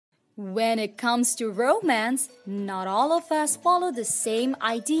When it comes to romance, not all of us follow the same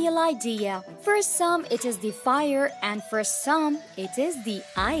ideal idea. For some, it is the fire, and for some, it is the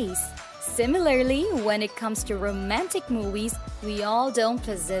ice. Similarly, when it comes to romantic movies, we all don't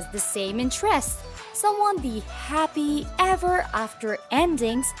possess the same interests. Some want the happy ever after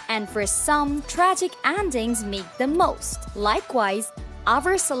endings, and for some, tragic endings make the most. Likewise,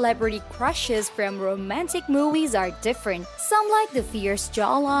 our celebrity crushes from romantic movies are different. Some like the fierce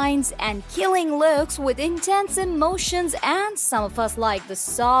jawlines and killing looks with intense emotions, and some of us like the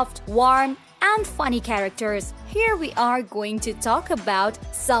soft, warm, and funny characters. Here we are going to talk about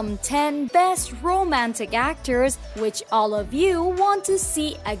some 10 best romantic actors which all of you want to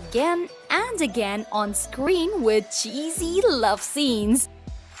see again and again on screen with cheesy love scenes.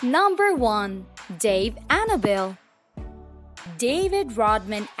 Number 1. Dave Annable. David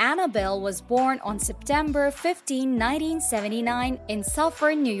Rodman Annable was born on September 15, 1979 in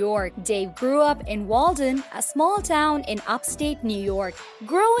Suffern, New York. Dave grew up in Walden, a small town in upstate New York.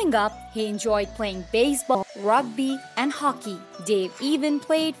 Growing up, he enjoyed playing baseball, rugby, and hockey. Dave even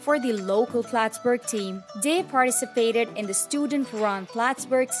played for the local Plattsburgh team. Dave participated in the student-run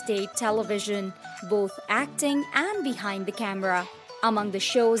Plattsburgh State Television, both acting and behind the camera. Among the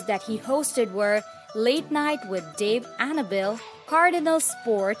shows that he hosted were Late Night with Dave Annable, Cardinal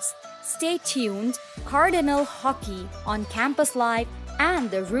Sports, Stay Tuned, Cardinal Hockey, On Campus Live, and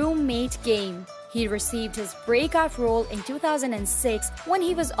The Roommate Game. He received his breakout role in 2006 when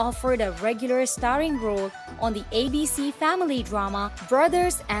he was offered a regular starring role on the ABC family drama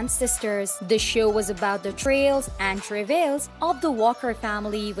Brothers and Sisters. The show was about the trails and travails of the Walker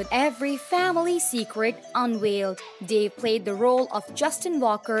family, with every family secret unveiled. Dave played the role of Justin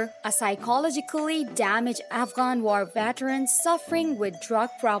Walker, a psychologically damaged Afghan war veteran suffering with drug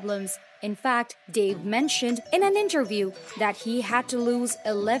problems. In fact, Dave mentioned in an interview that he had to lose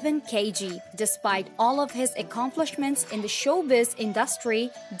 11 kg. Despite all of his accomplishments in the showbiz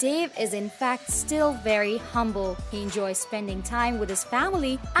industry, Dave is in fact still very humble. He enjoys spending time with his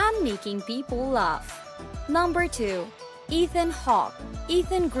family and making people laugh. Number 2. Ethan Hawke.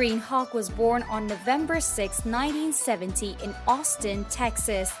 Ethan Green Hawke was born on November 6, 1970 in Austin,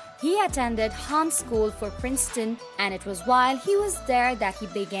 Texas. He attended Hunt School for Princeton, and it was while he was there that he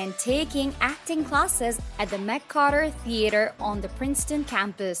began taking acting classes at the McCarter Theater on the Princeton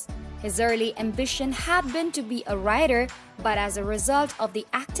campus. His early ambition had been to be a writer, but as a result of the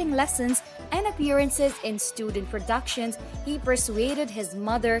acting lessons and appearances in student productions, he persuaded his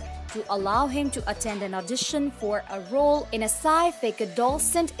mother to allow him to attend an audition for a role in a sci-fi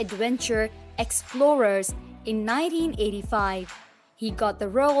adolescent adventure, Explorers, in 1985. He got the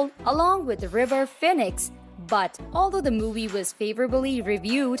role along with River Phoenix, but although the movie was favorably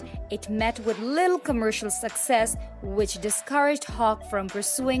reviewed, it met with little commercial success, which discouraged Hawke from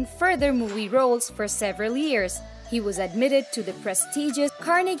pursuing further movie roles for several years. He was admitted to the prestigious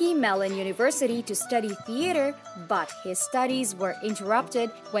Carnegie Mellon University to study theater, but his studies were interrupted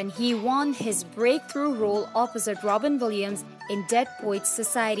when he won his breakthrough role opposite Robin Williams in Dead Poets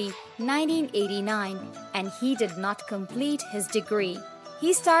Society, 1989, and he did not complete his degree.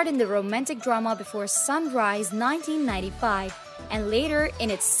 He starred in the romantic drama Before Sunrise, 1995, and later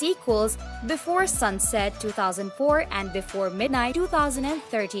in its sequels Before Sunset, 2004, and Before Midnight,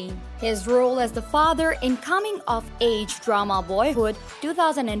 2013. His role as the father in coming-of-age drama Boyhood,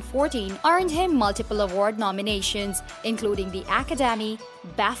 2014, earned him multiple award nominations, including the Academy,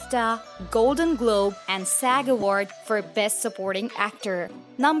 BAFTA, Golden Globe, and SAG Award for Best Supporting Actor.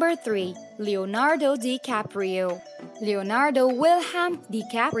 Number 3. Leonardo DiCaprio. Leonardo Wilhelm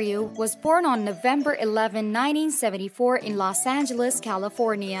DiCaprio was born on November 11, 1974 in Los Angeles,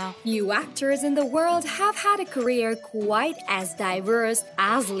 California. Few actors in the world have had a career quite as diverse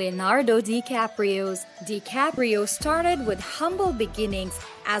as Leonardo DiCaprio's. DiCaprio started with humble beginnings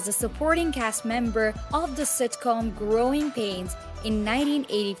as a supporting cast member of the sitcom Growing Pains in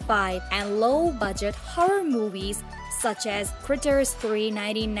 1985 and low-budget horror movies such as Critters 3,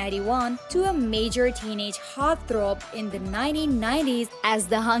 1991, to a major teenage heartthrob in the 1990s as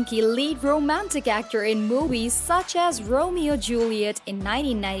the hunky lead romantic actor in movies such as Romeo and Juliet in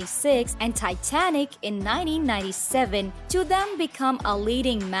 1996 and Titanic in 1997, to then become a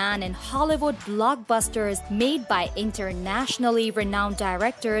leading man in Hollywood blockbusters made by internationally renowned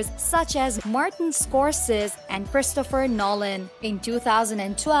directors such as Martin Scorsese and Christopher Nolan. In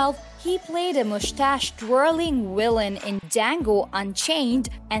 2012, He played a mustache-twirling villain in Django Unchained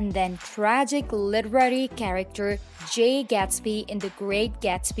and then tragic literary character Jay Gatsby in The Great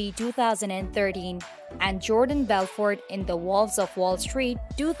Gatsby 2013 and Jordan Belfort in The Wolves of Wall Street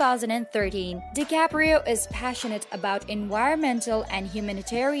 2013. DiCaprio is passionate about environmental and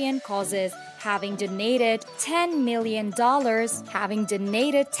humanitarian causes, having donated $10 million to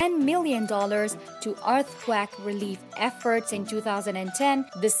earthquake relief efforts in 2010.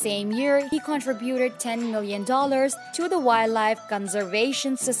 The same year, he contributed $10 million to the Wildlife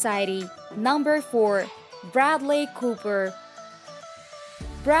Conservation Society. Number 4. Bradley Cooper.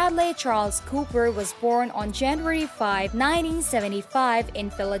 Bradley Charles Cooper was born on January 5, 1975 in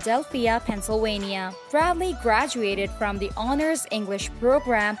Philadelphia, Pennsylvania. Bradley graduated from the Honors English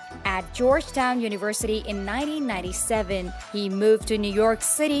program at Georgetown University in 1997. He moved to New York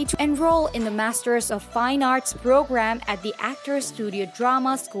City to enroll in the Masters of Fine Arts program at the Actors Studio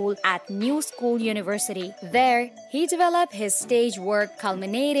Drama School at New School University. There, he developed his stage work,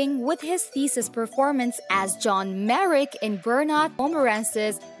 culminating with his thesis performance as John Merrick in Bernard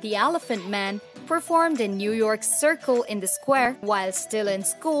Pomerance's The Elephant Man, performed in New York's Circle in the Square. While still in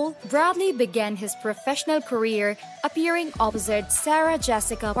school, Bradley began his professional career appearing opposite Sarah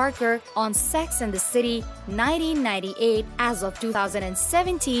Jessica Parker on Sex and the City 1998. As of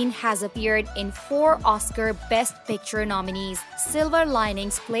 2017, has appeared in 4 Oscar Best Picture nominees: Silver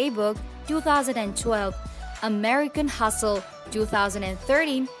Linings Playbook 2012, American Hustle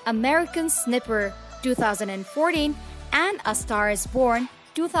 2013, American Sniper 2014, and A Star is Born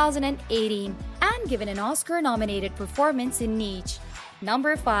 2018, and given an Oscar-nominated performance in each.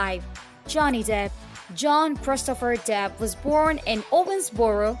 Number 5. Johnny Depp. John Christopher Depp was born in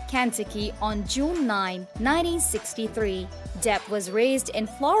Owensboro, Kentucky on June 9, 1963. Depp was raised in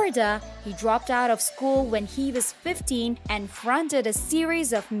Florida. He dropped out of school when he was 15 and fronted a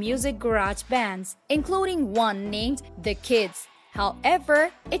series of music garage bands, including one named The Kids.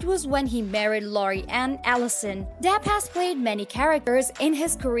 However, it was when he married Lori Ann Allison. Depp has played many characters in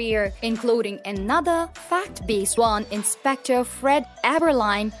his career, including another fact-based one, Inspector Fred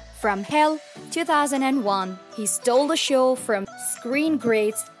Aberline from Hell 2001. He stole the show from screen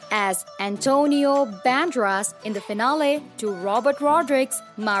greats as Antonio Banderas in the finale to Robert Rodriguez's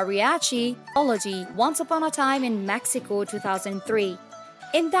Mariachi Trilogy, Once Upon a Time in Mexico 2003.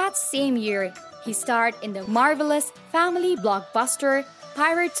 In that same year, he starred in the marvelous family blockbuster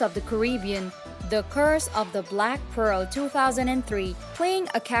Pirates of the Caribbean, The Curse of the Black Pearl 2003, playing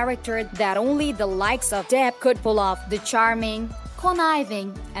a character that only the likes of Depp could pull off, the charming,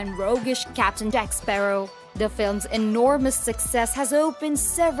 conniving, and roguish Captain Jack Sparrow. The film's enormous success has opened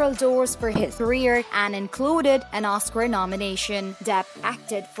several doors for his career and included an Oscar nomination. Depp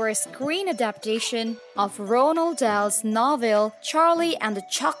acted for a screen adaptation of Roald Dahl's novel Charlie and the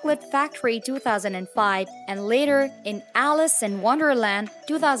Chocolate Factory 2005 and later in Alice in Wonderland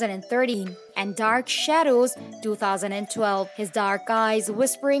 2013 and Dark Shadows 2012. His dark eyes,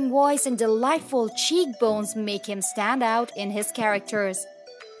 whispering voice, and delightful cheekbones make him stand out in his characters.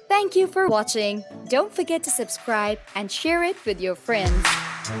 Thank you for watching. Don't forget to subscribe and share it with your friends.